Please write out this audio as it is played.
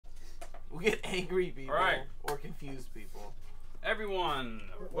We get angry people Alright. or confused people. Everyone,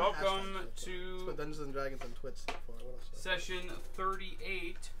 What welcome hashtag to put Dungeons and Dragons on Twitch so far. What else? session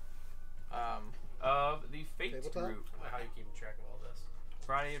 38 Um, of the F.A.T.E Tabletop? group. How are you keeping track of all this?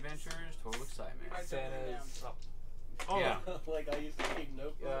 Friday Adventures, total excitement. Santa's. Oh, yeah. Like I used to keep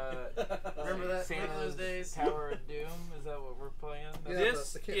notebook. Remember that? Back in those Santa's days? Tower of Doom. Is that what we're playing? Yeah,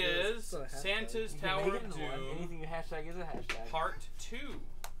 This but they can't do this. is It's not a hashtag. Santa's You can Tower make it of into one. Doom, Anything you hashtag is a hashtag. Part 2.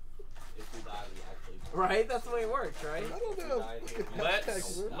 If we die, we actually. Right? That's the way it works, right? I don't know.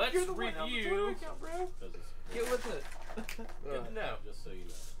 Let's You're the one on the Twitter review. account, bro. Because it's Get with it. Good to know. just so you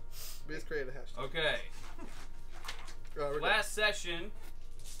know. We just created a hashtag. Okay. We're good. Last session,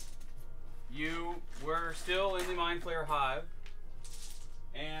 you were still in the Mind Flayer Hive,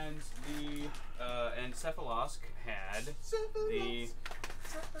 and the and Cephalosk had the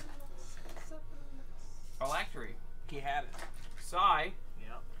phylactery. He had it. Sai,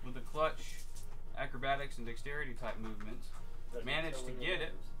 Yeah. with the clutch, acrobatics, and dexterity type movements, managed to get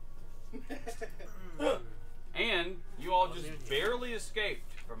it. And you all just barely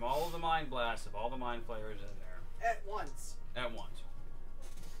escaped from all of the mind blasts of all the Mind Flayers in there At once. at once.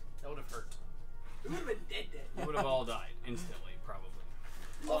 That would have hurt. We would have been dead. You would have all died instantly, probably.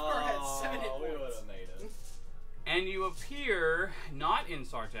 Ulfgar had 7 hit we would points. have made it. And you appear not in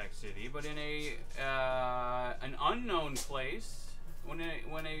Sarthag City, but in a an unknown place,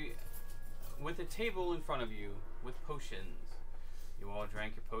 with a table in front of you with potions. You all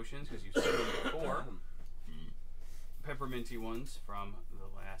drank your potions because you've seen them before. Pepperminty ones from the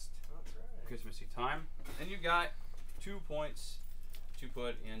last Christmassy time, and you got 2 points to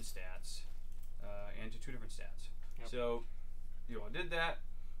put in stats, into 2 different stats. Yep. So you all did that.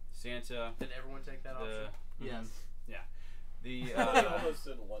 Santa. Did everyone take that option? Yes. Yeah. The I almost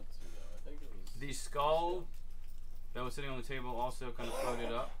didn't want to though. I think it was. the skull that was sitting on the table also kind of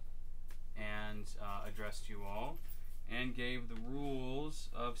floated up and addressed you all and gave the rules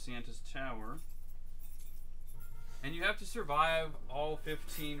of Santa's Tower. And you have to survive all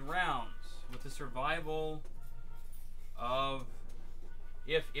 15 rounds with the survival of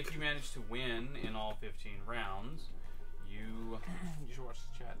if you manage to win in all 15 rounds, you You should watch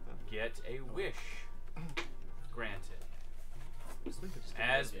the chat then. get a wish granted Just think it's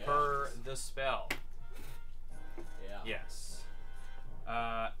as Yeah. per the spell. Yeah. Yes.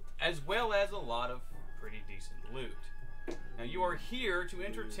 As well as a lot of pretty decent loot. Now you are here to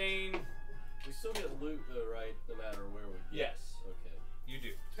entertain. We still get loot though, right? No matter where we. Yes, Okay. you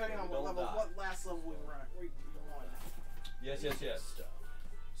do. Depending on what Don't level, die. what last level we run. We on. Yes, Stuff.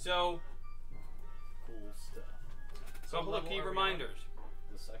 So, Cool stuff. couple of level key are we on? reminders.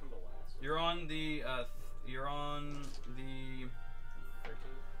 The second to last. You're on the. 13.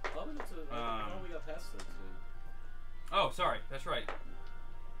 Oh, we got to, we got past 13. Oh, sorry. That's right.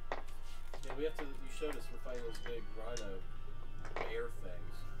 Yeah, we have to. You showed us we're fighting those big rhino bear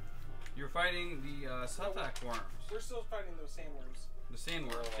things. You're fighting the Sarthag worms, We're still fighting those sandworms. the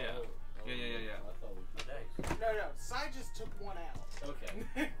sandworms. Yeah. Yeah. I thought we. Nice. No. Sai just took one out.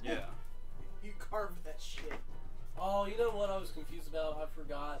 Okay. Yeah. You carved that shit. Oh, you know what I was confused about? I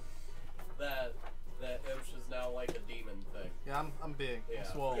forgot that Imsh is now like a demon thing. Yeah, I'm big. Yeah.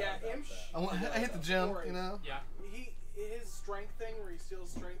 I'm swole. Yeah, about Imsh. that. I hit the gym, you know. Yeah. His strength thing, where he steals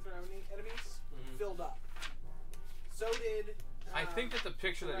strength from enemies, filled up. So did. I think that the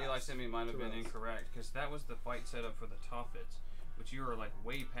picture that Eli Tourette's. sent me might have been Tourette's. incorrect because that was the fight setup for the Toffits, which you were like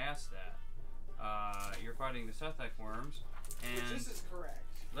way past that. You're fighting the Sarthag worms, Which and this is correct.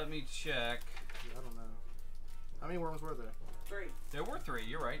 let me check. I don't know. How many worms were there? 3. There were 3.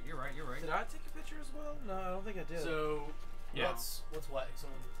 You're right. Did I take a picture as well? No, I don't think I did. So, Yeah. what's what?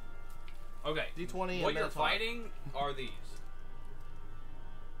 Someone. Okay. D20 What and you're Minotaur. fighting are these.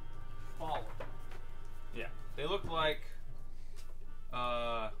 Follow. Yeah. They look like.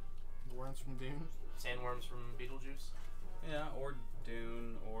 The worms from Dune. Sandworms from Beetlejuice. Yeah, or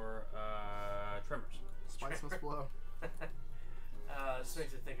Dune, or Tremors. Spikes must blow. This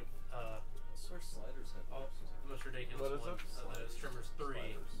makes me think of What sort of sliders have the most ridiculous What is one. it? Those Tremors 3.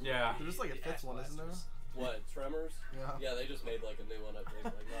 Yeah. There's like a The fifth one, isn't there? What, Tremors? Yeah. Yeah, they just made like a new one. I think,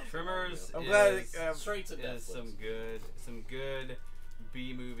 like, not so long Tremors ago. I'm glad is, Straight to is Netflix. some good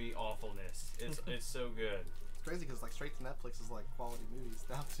B-movie awfulness. It's so good. It's crazy because like straight to Netflix is like quality movies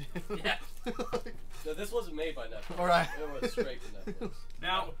now too. Yeah. No, this wasn't made by Netflix. All right. It went straight to Netflix.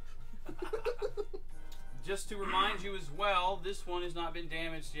 Now, just to remind you as well, this one has not been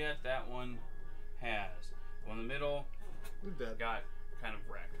damaged yet. That one has. The one in the middle We're dead. got kind of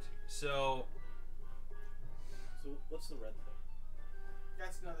wrecked. So, So what's the red thing?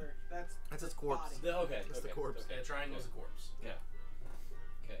 That's another. That's That's its corpse. body. Okay. It's the okay, corpse. Okay. The triangle's a corpse. yeah.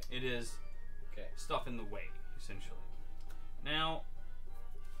 Okay. It it is stuff in the way, essentially. Now,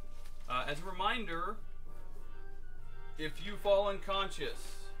 as a reminder, if you fall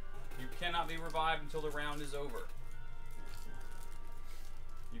unconscious, you cannot be revived until the round is over.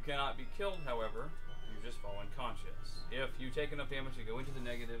 You cannot be killed, however. You just fall unconscious. If you take enough damage to go into the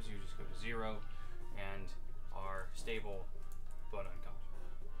negatives, you just go to 0 and are stable but unconscious.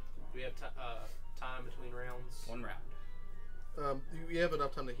 Do we have time between rounds? 1 round. You have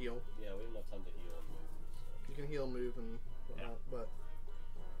enough time to heal. Yeah, we have enough time to heal and move. So. You can heal, move, and whatnot, but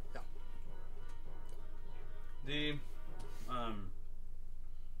yeah. The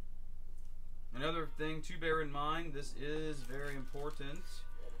another thing to bear in mind, this is very important.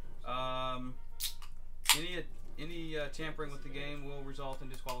 Any tampering with the game will result in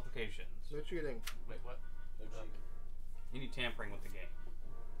disqualifications. No cheating. Wait, what? No cheating. Any tampering with the game,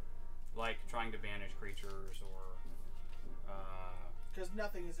 like trying to banish creatures or. Because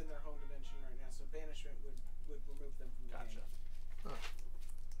nothing is in their home dimension right now, so banishment would remove them from the game. Oh.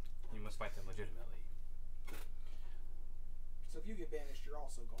 You must fight them legitimately. So if you get banished, you're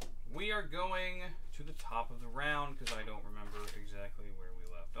also gone. We are going to the top of the round because I don't remember exactly where we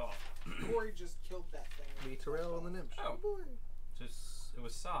left off. Corey just killed that thing. Me, Terrell, and the Nimsh. Oh. Boy. Just it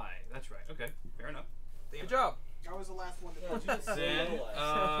was Psy. That's right. Okay, fair enough. Good job. I was the last one to finish. Then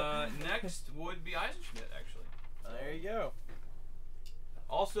next would be Eisenschmidt, actually. There you go.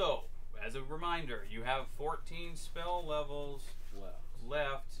 Also, as a reminder, you have 14 spell levels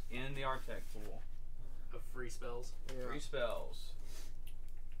left in the Artec pool. Of free spells. Yeah. 3 spells.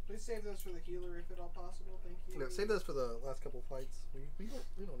 Please save those for the healer if at all possible. Thank you. No, save those for the last couple fights. We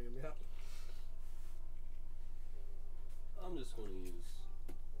don't need them yet. I'm just going to use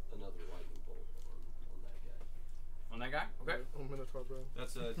another lightning bolt on that guy. On that guy? Okay. On Minotaur, bro.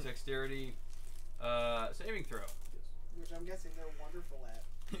 That's a dexterity saving throw. Which I'm guessing they're wonderful at.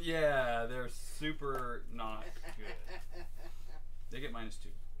 Yeah, they're super not good. They get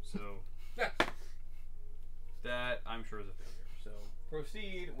 -2. So that I'm sure is a failure. So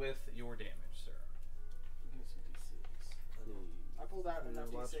proceed with your damage, sir. Give me some D6. I pulled out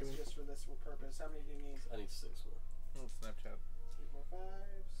enough last D6 one? just for this purpose. How many do you need? I need 6 more. Snapchat. 3, 4, 5,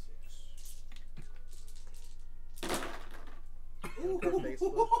 6. Link our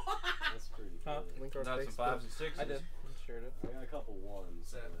Facebook. That's pretty good. Huh? Link our That's some Facebook. 5s and 6s. I did. Shared it. I got a couple 1s.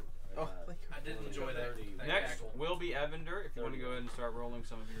 Set. Oh, got thank you. I did enjoy that. 30. Next Tackle. will be Evander. If you want to go ahead and start rolling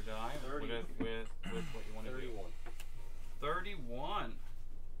some of your die 30. with what you want to do. 31. 31.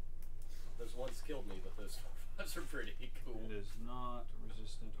 Those ones killed me, but those 5s are pretty cool. It is not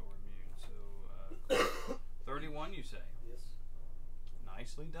resistant or immune. So 31, you say. Yes.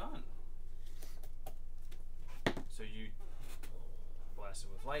 Nicely done. So you blast it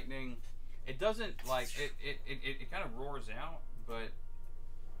with lightning. It doesn't it kind of roars out, but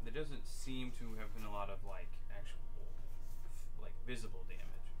there doesn't seem to have been a lot of actual visible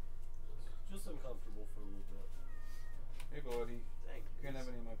damage. Just uncomfortable for a little bit. Hey buddy, Dang. you can't have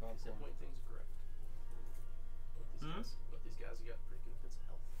any of my Hit popcorn. point things are correct. But these guys have got pretty good bits of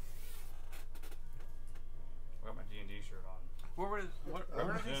health. I got my D&D shirt on. What are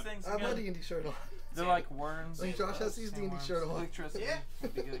these things I have my again? D&D shirt on. They're like worms. Like Josh has his D&D shirt on. Electricity. Yeah.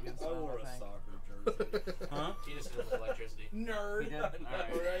 Would be good against I them, wore I a think. soccer jersey. Huh? He just did electricity. Nerd. He did? I Alright, know,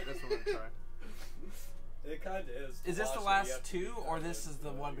 right? that's what we're trying. It kind of is. Is this the Watch it, you last have to 2, do or that. this is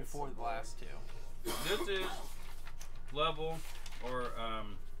the one before the last 2? This is level, or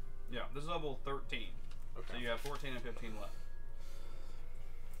this is level 13. Okay. So you have 14 and 15 left.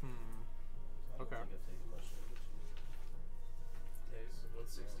 I don't Okay. think I've taken much damage. Yeah, this is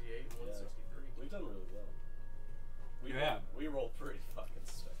 168 and 163. We've done really well. You have. We rolled pretty fucking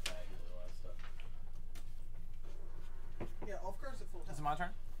spectacular last time. Yeah, off guard's at full Is it time. my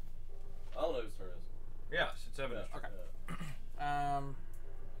turn? I don't know whose turn it is. Yes, it's evident. Okay. Yeah.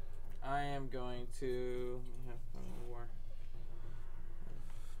 I am going to have one more.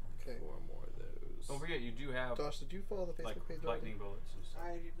 Okay. 4 more of those. Don't forget, you do have Josh, did you follow the Facebook page? lightning bullets and stuff.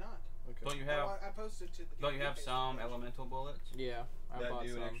 I did not. Okay. Don't you have? I posted to the. Don't you have Facebook some page. elemental bullets Yeah, I that bought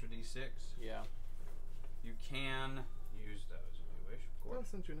do some. an extra D6? Yeah. You can use those if you wish, of I course.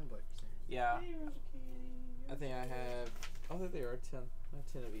 sent you an invite. Yeah. I think I have. Oh, there they are. 10. I have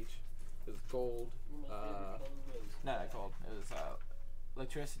 10 of each. It was gold. Not gold. It was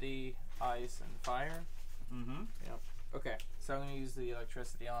electricity, ice, and fire. Mm-hmm. Yep. Okay, so I'm gonna use the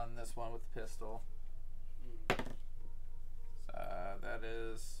electricity on this one with the pistol. That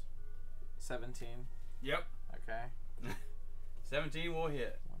is 17. Yep. Okay. 17 will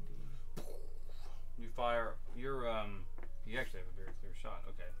hit. 1D. You fire. You're You actually have a very clear shot.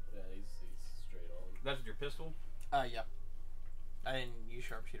 Okay. Yeah, he's straight on. That's with your pistol. Yeah. I didn't use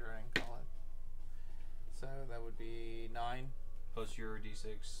sharpshooter. I didn't call it. So that would be 9. Plus your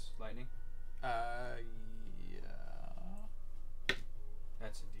D6 lightning. Yeah.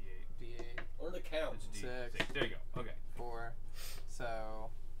 That's a D8. D8. Learn to count. It's a D6. 6. There you go. Okay. 4. So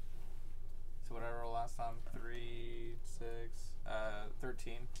what I rolled last time? 3, 6,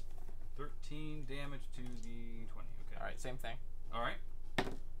 13. 13 damage to the 20. Okay. All right, same thing. All right.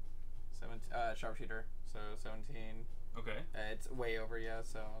 Sharpshooter. So 17. Okay. It's way over, yeah.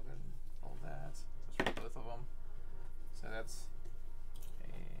 So I'll go ahead and roll that. Just for both of them. So that's 8.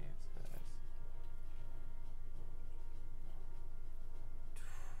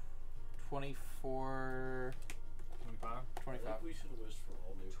 24. 25. 25. I think we should wish for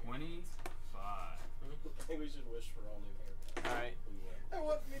all new 25. I think we should wish for all new haircuts. All right. I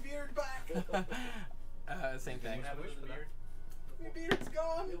want my beard back. Same thing. What happened to the beard? My beard's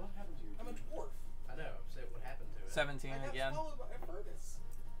gone. Yeah, what happened to your I'm a beard? dwarf. I know. Say what happened to it. 17 I got again. swallowed by a furnace.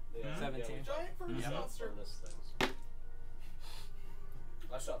 Yeah, 17. Giant furnace Yeah. monster. Furnace things.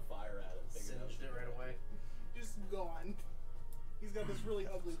 I shot fire at it. Figured that Singed was it right away. Just gone. He's got this really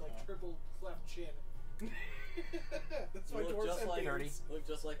ugly, like, triple cleft chin. That's my You look dwarf's just like 30. Look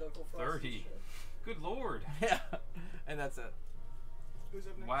just like Uncle Frost. 30. Good lord. Yeah. And that's it. Who's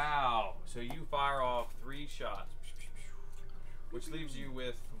up next? Wow. So you fire off 3 shots. Which leaves you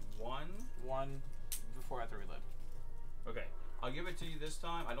with 1. 1 before I have to reload. Okay. I'll give it to you this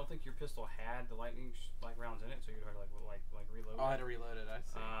time. I don't think your pistol had the lightning rounds in it, so you'd have to like reload. Oh, I had to reload it. I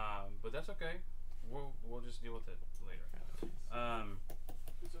see. But that's okay. We'll just deal with it later.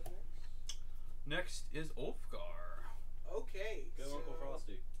 Who's up next? Next is Ulfgar. Okay. Go so Uncle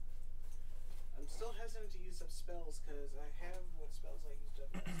Frosty. I'm still hesitant to use up spells because I have what spells I used up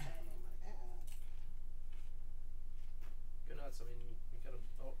last time on my app. Go nuts. I mean, you could have.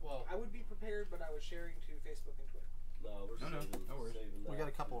 Oh, well, I would be prepared, but I was sharing to Facebook and Twitter. No, we're No, saving, no worries. saving that. We got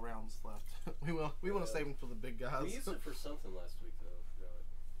a couple rounds left. we want to save them for the big guys. We used it for something last week, though. I forgot.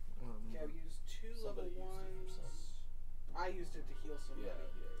 Okay, I've used 2 Somebody level used it for 1s. something. I used it to heal somebody.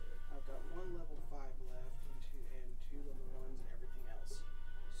 Yeah. I've got 1 level 5 left and 2 level 1s and everything else.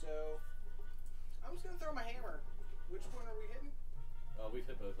 So I'm just gonna throw my hammer. Which one are we hitting? We've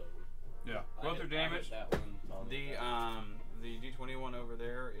hit both of them. Yeah. I Both hit- are damaged. I hit that one. Tom hit The that one. the D21 over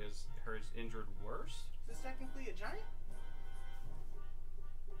there is hers injured worse. Is this technically a giant?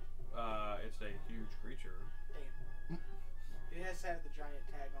 It's a huge creature. Damn. It has to have the giant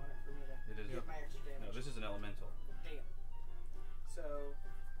tag on it for me to It is. get my extra damage. No, this is an elemental. Damn. So,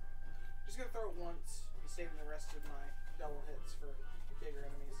 just gonna throw it once and saving the rest of my double hits for bigger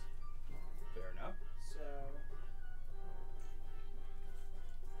enemies. Fair enough. So,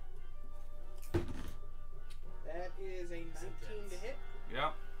 that is a 19 to hit.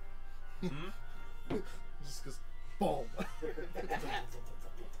 Yeah. Just goes boom. So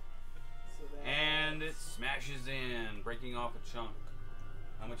that And it smashes in, breaking off a chunk.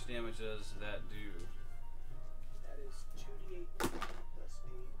 How much damage does that do? that is 2d8 plus 8,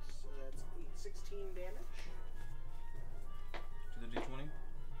 so that's 16 damage To the D20?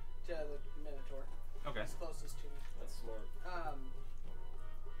 to the Minotaur. Okay. It's closest to me. That's smart.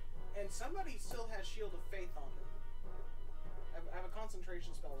 And somebody still has Shield of Faith on them. I have a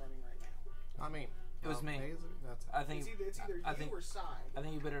concentration spell running right now. I mean, It was me. amazing. That's I think It's either I you think or Sai. I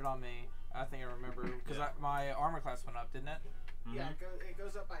think you bit it on me. I think I remember because my armor class went up, didn't it? Mm-hmm. Yeah, it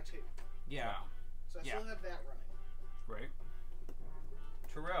goes up by 2. Yeah. So I still have that running. Great.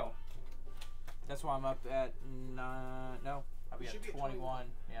 Terrell. That's why I'm up at 9. No, I'll be You at should be at 21.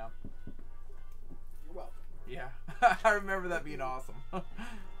 Yeah. You're welcome. Yeah. I remember that being awesome.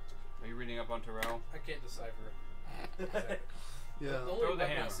 Are you reading up on Terrell? I can't decipher. Exactly. yeah. The only Throw the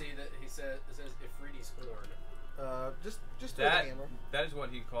weapon I hammer. see that it says Ifriti's Horde. Just throw the hammer. That is what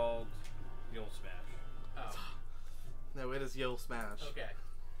he called Yule Smash. Oh, No, it is Yo Smash. okay.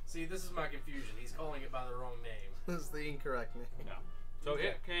 See, this is my confusion. He's calling it by the wrong name. This is the incorrect name. No. So Okay.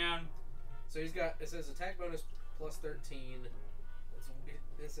 it can. So he's got, it says attack bonus plus 13.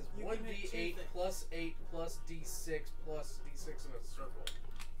 It says You can hit 2 1d8 things. plus 8 plus d6 plus d6 in a circle.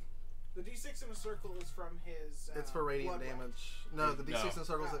 The D6 in a circle is from his. It's for radiant blood damage. No, the D6 No. in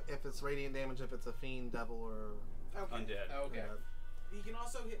circles Oh. if it's radiant damage, if it's a fiend, devil, or run. Okay. Undead. Oh, okay. You can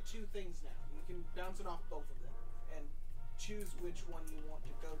also hit 2 things now. You can bounce it off both of them and choose which one you want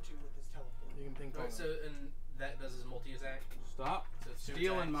to go to with his teleport. You can ping pong. Right, so, and that does his multi-attack? Stop So it's 2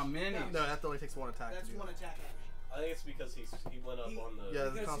 stealing my attacks. minis. No, that only takes 1 attack. That's to do 1 that. attack action. I think it's because he went up on the. Yeah,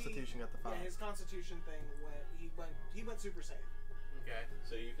 the Because Constitution got the 5. Yeah, his Constitution thing he went Super Saiyan. Okay.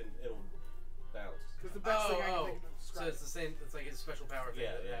 So it'll bounce. Because the best thing I can think of to So describe. it's the same, it's like his special power thing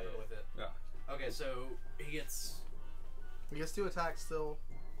Yeah, that yeah, happened yeah. with it. Yeah. Okay, so he gets He gets 2 attacks still,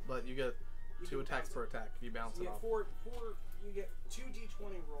 but you get You 2 can attacks bounce per it. attack. You bounce So you it get off. four. You get 2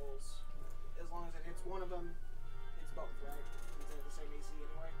 d20 rolls, as long as it hits one of them. Hits both, right? Because they have the same AC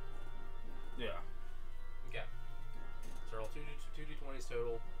anyway. Yeah. Okay. So roll 2 d20s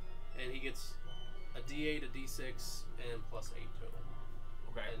total, and he gets a d8, a d6, and plus 8 total.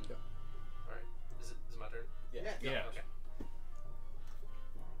 Okay. And, Yeah. all right. Is it my turn? Yeah. Yeah. Okay.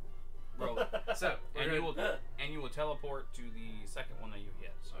 Roll. So And you will teleport to the second one that you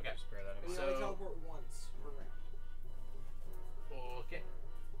hit. So Okay. just bear that in And you mind. only So- teleport once per round. Okay.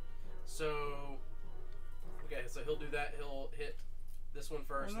 So. Okay, so he'll do that. He'll hit this one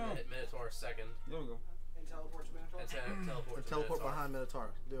first, Oh, and no. then hit Minotaur second, There we go. And teleport to Minotaur. and teleport And to teleport Minotaur. behind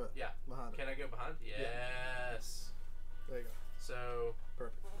Minotaur. Do it. Yeah. Behind it. Can I go behind? Yes. There you go. So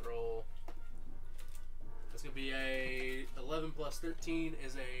Perfect. roll. It's gonna be a 11 plus 13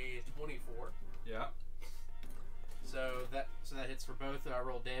 is a 24. Yeah. So that hits for both. I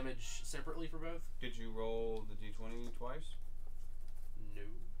roll damage separately for both. Did you roll the d20 twice? No.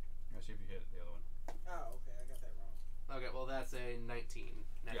 Let's see if you hit the other one. Oh, okay. I got that wrong. Okay, well that's a 19.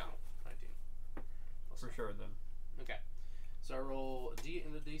 Natural. 19. Plus For 9. sure then. Okay. So I roll a D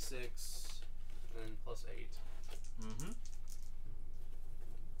and a D6, and then plus 8. Mm-hmm.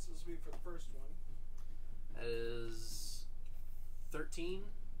 So this will be for the first one. That is 13.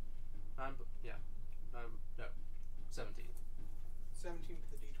 No, 17. 17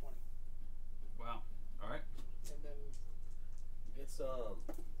 for the d20. Wow. Alright. And then It's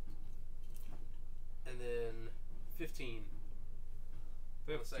and then 15.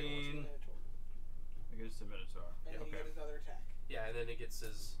 On the second one. 15 Minotaur. against the Minotaur. And then you Okay. get another attack. Yeah, and then it gets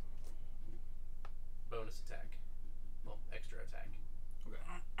his bonus attack. Well, extra attack.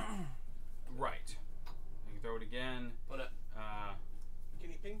 Right. You can throw it again. Well, no,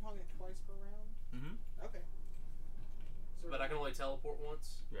 Can you ping pong it twice per round? Mm-hmm. Okay. So but I can only teleport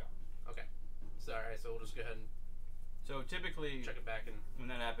once? Yeah. Okay. So, alright, so we'll just go ahead and So typically, check it back and... when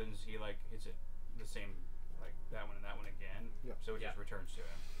that happens, he like hits it the same, like that one and that one again. Yeah. So it Yeah. just returns to him.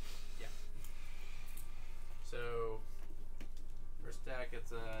 So, first attack,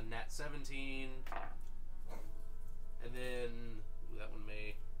 it's a nat 17. And then, ooh, that one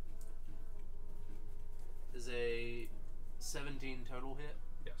may... is a 17 total hit.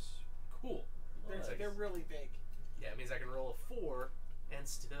 Yes. Cool. they're really big. Yeah, it means I can roll a 4 and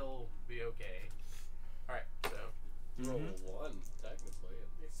still be okay. Alright, so... Mm-hmm. Roll 1, technically.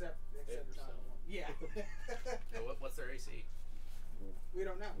 Except yourself. not one. Yeah. What's their AC? We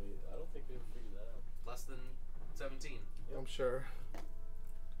don't know. I don't think they've figured that out. Less than 17. I'm sure.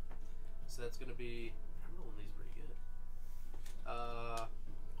 So that's gonna be... I'm rolling these pretty good.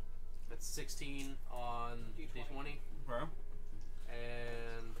 That's 16 on D20. Okay.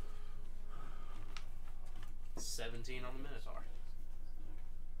 And 17 on the Minotaur.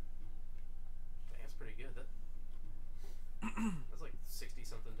 Dang, that's pretty good. That's like 60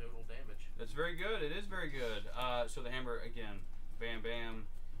 something total damage. That's very good. It is very good. So the hammer again, bam, bam,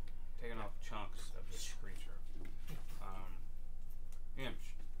 taking off chunks of this creature.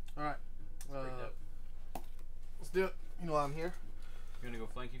 Imch, Alright. Pretty dope. Let's do it. You know why I'm here? you gonna go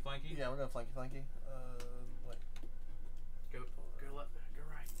flanky? Yeah, we're gonna flanky. Wait. Go left, go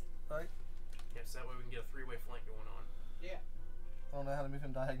right. Right? Yep, so that way we can get a 3-way flank going on. Yeah. I don't know how to move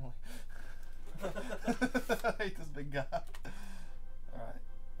him diagonally. I hate this big guy. Alright.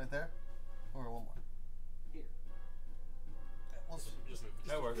 Right there? Or one more? Here. Let's Just move.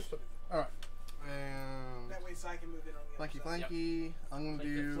 That works. Alright. And That way Sai can move in on the flanky other side. flanky. I'm gonna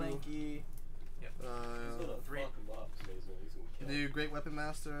do Flanky. Yep. Three. do Great Weapon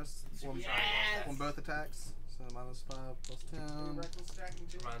Masters. One, Yes! on both attacks. So -5 plus Are you 10. reckless attacking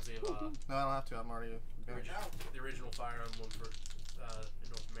too? Reminds me of No, I don't have to. I'm already advanced. the original firearm one for in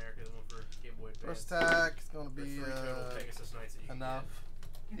North America, the one for Game Boy Advance. First attack is gonna Or be 3 total Pegasus Knights that you enough.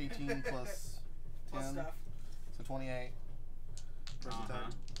 18 plus 10. Plus stuff. So 28. First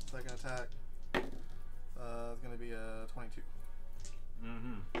attack. Second attack. It's gonna be a 22.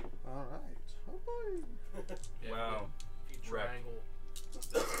 Mm-hmm. Alright. Oh boy. can get. Yeah, Wow. If you Wreck. triangle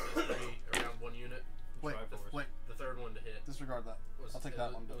those 3 around one unit, Wait, Triforce. wait. the third one to hit Disregard that. was, I'll take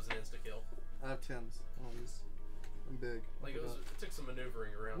that one. It was an insta kill. I have 10s. One of these. I'm big. Like it took some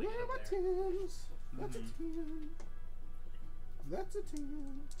maneuvering around to Where get are my up there. 10s? That's a 10. That's a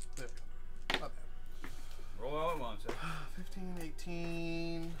 10. There we go. Not bad. Roll all at once. 15,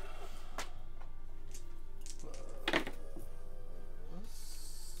 18. Plus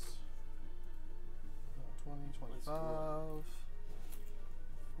 20, 25.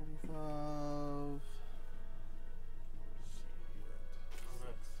 45.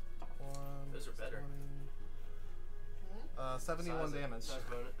 Those are better. 20. 71 damage. Attack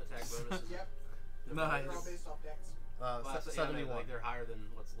bonuses. Yep. Nice. They're all based off decks. Well, yeah, 71. like they're higher than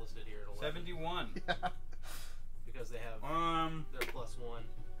what's listed here at 11. 71. Yeah. Because they have their +1.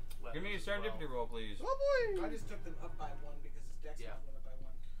 Give me a serendipity roll, please. Oh boy! I just took them up by 1 because his dex Yeah. went up by 1.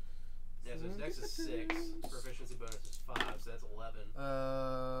 Yeah, so his dex is 6. Proficiency bonus is 5, so that's 11.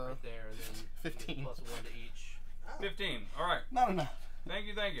 Right there, and then 15. +1 to each. Oh. 15. All right. Not enough. Thank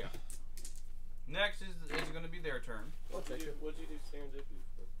you. Thank you. Next is going to be their turn. What'd you do serendipity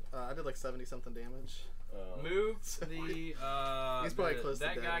for? I did like 70 something damage. Move the He's probably close to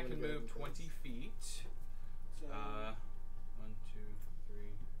that dead guy when can he got move him 20 feet. So, 1, 2, 3,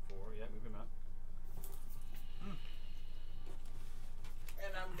 4. Yeah, move him up.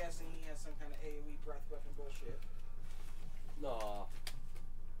 and I'm guessing he has some kind of AoE breath weapon bullshit. Nah.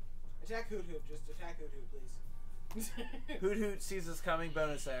 Attack Hoot Hoot. Just attack Hoot Hoot, please. Hoot Hoot sees us coming,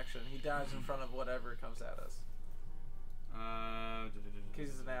 bonus action. He dives in front of whatever comes at us. Because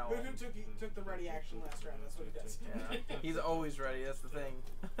he's an owl. Hoot Hoot took the ready action last round. That's what he does. Yeah, he's always ready. That's the thing.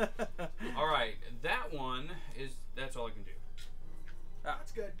 All right, that one is. That's all I can do.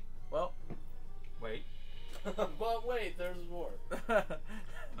 That's good. Well, Wait. But wait, there's more. The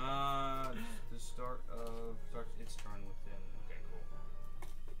start of starts its turn within. Okay, cool.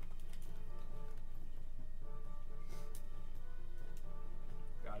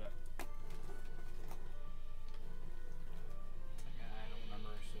 Got it. I don't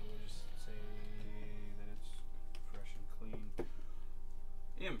remember, so we'll just say that it's fresh and clean.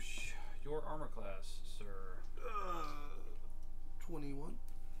 Imsh, your armor class, sir. 21.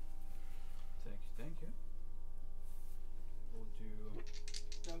 Thank you. We'll do.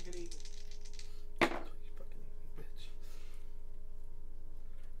 Don't get eaten. You fucking bitch.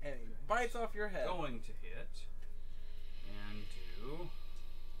 and he bites off your head. Going to hit and do.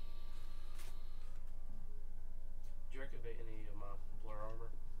 Do you activate any of my blur armor?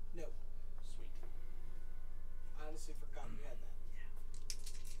 No. Sweet. I honestly forgot you had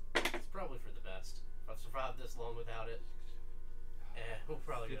that. It's probably for the best. If I've survived this long without it, we'll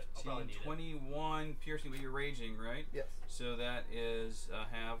probably get. I'll 15, probably need 21 piercing, but you're raging, right? Yes. So that is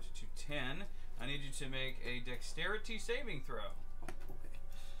halved to 10. I need you to make a dexterity saving throw.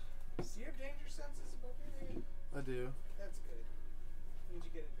 Do you have danger senses above your head? I do. That's good. Means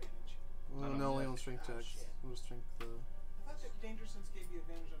you get advantage. Well, don't no, only yet. on strength Oh, checks. shit. We'll strength I thought that danger sense gave you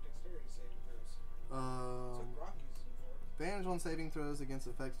advantage on dexterity saving throws. That's what Brock uses them for. advantage on saving throws against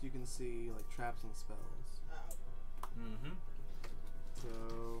effects you can see, like traps and spells. Oh. Mm-hmm.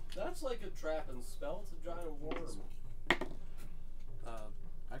 So, That's like a trap and spell. It's a giant worm.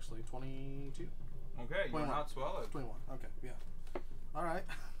 actually 22. Okay, you're 21. not swallowed. 21. Okay, yeah. All right.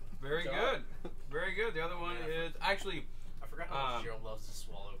 Very Job. good. Very good. The other one Yeah. is actually. I forgot how much Gerald loves to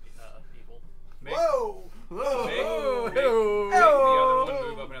swallow people. Make, Whoa! Whoa! Make, Whoa! make, make the other one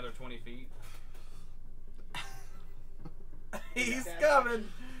move up another 20 feet. He's coming.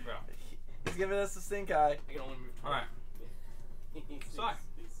 Bro. He's giving us the stink eye. I can only move 20. All right. Sai.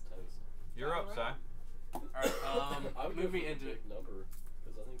 He's toast. You're up, Sai. Alright, I would move go me for into the big number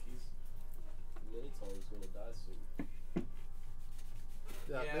because I think he's Minotaur's going to die soon.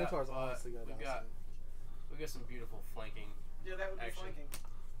 Yeah, Yeah, Minotaur's but honestly gonna we've die got- soon. we got some beautiful flanking. Yeah, that would be Action. flanking.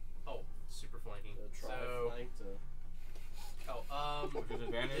 Oh, super flanking. Try So, flank to. Which is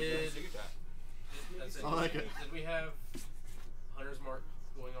advantage Did- and sneak attack. that's it. I like it. Did we have Hunter's Mark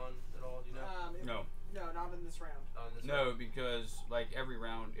going on at all? Do you know? No. No, not in this round. On this No, round? because like every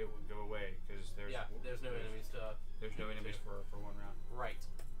round it would go away because there's There's no enemies to. there's no enemies for one round. Right.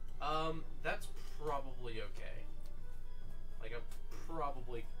 That's probably okay. Like I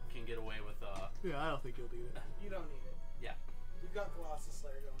probably can get away with Yeah, I don't think you'll need it. You don't need it. Yeah. We've got Colossus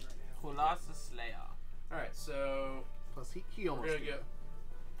Slayer going right now. Colossus Slayer. Alright, so Plus, he we're almost gonna did go it.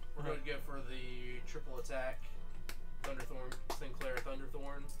 we're gonna go for the triple attack. Thunderthorn, Sinclair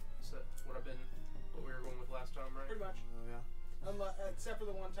Thunderthorn. Is that what we were going with last time, right? Pretty much. Yeah. Except for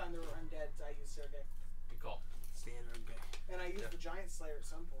the one time there were undeads, I used Sarthag. Good call. And I used Yeah. the Giant Slayer at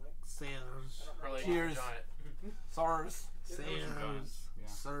some point. I Sanders. don't Probably Cheers. giant. SARS. Sanders. Yeah.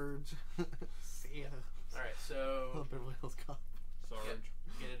 Surge. Sanders. Alright, Oh, so Beverly Hills Cop. Sarge.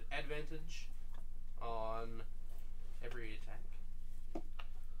 get an advantage on every attack.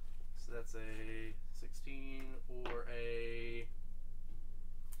 So that's a 16 or a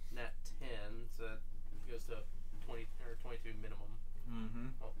nat 10, so that goes to 20 or 22 minimum. Mm-hmm.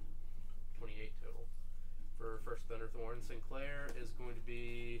 28 total. For first Thunderthorn, Sinclair is going to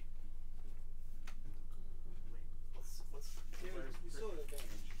be. Wait, what's You still have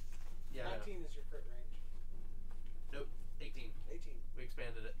advantage. Yeah, I know. 19 is your crit range. Nope, 18. 18. We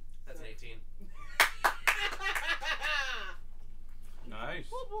expanded it. That's an 18.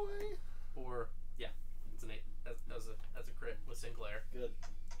 boy. Or yeah, it's an 8. That's a crit with Sinclair. Good.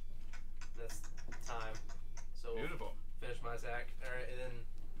 That's time. So Beautiful. finish my attack. All right, and then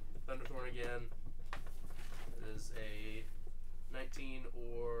Thunderthorn again. It is a 19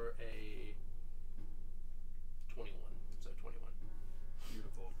 or a 21. So 21.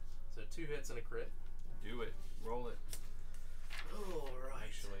 Beautiful. So 2 hits and a crit. Do it. Roll it. All right.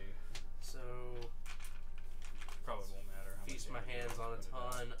 Actually, So probably won't matter. How feast much my damage hands you on a roll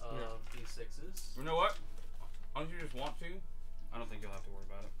for ton of d6s. You know what? Why don't you just want to? I don't think you'll have to worry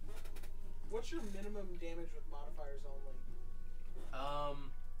about it. What's your minimum damage with modifiers only?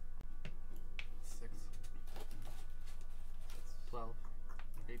 6, 12,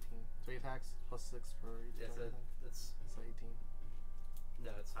 18. 3 attacks plus 6 for each. Yeah, attack, I think. that's So 18.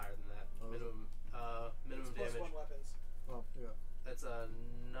 no, it's higher than that. Oh, is it? Minimum It's plus damage. 1 weapons. Oh, yeah. That's a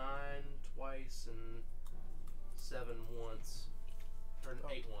 9 twice and 7 once, or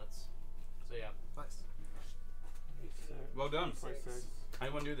 8 once. So yeah. Nice. Well done. 26. How do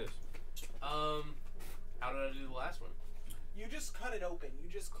you want to do this? How did I do the last one? You just cut it open. You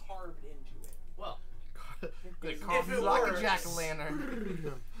just carved into it. Well, They If carved it you like works. a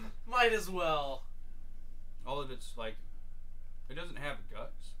jack-o'-lantern. might as well. All of it's like, it doesn't have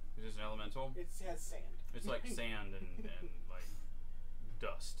guts. It's just an elemental. It has sand. It's like sand and like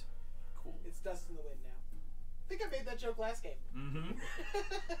dust. Cool. It's dust in the wind now. I think I made that joke last game. Mm-hmm.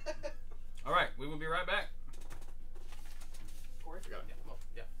 All right, we will be right back. Corey? Yeah. Well,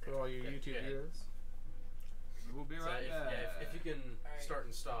 yeah. For all your Yeah, YouTube yeah. viewers. We will be So right back. if you can Alright. start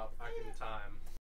and stop, I can time.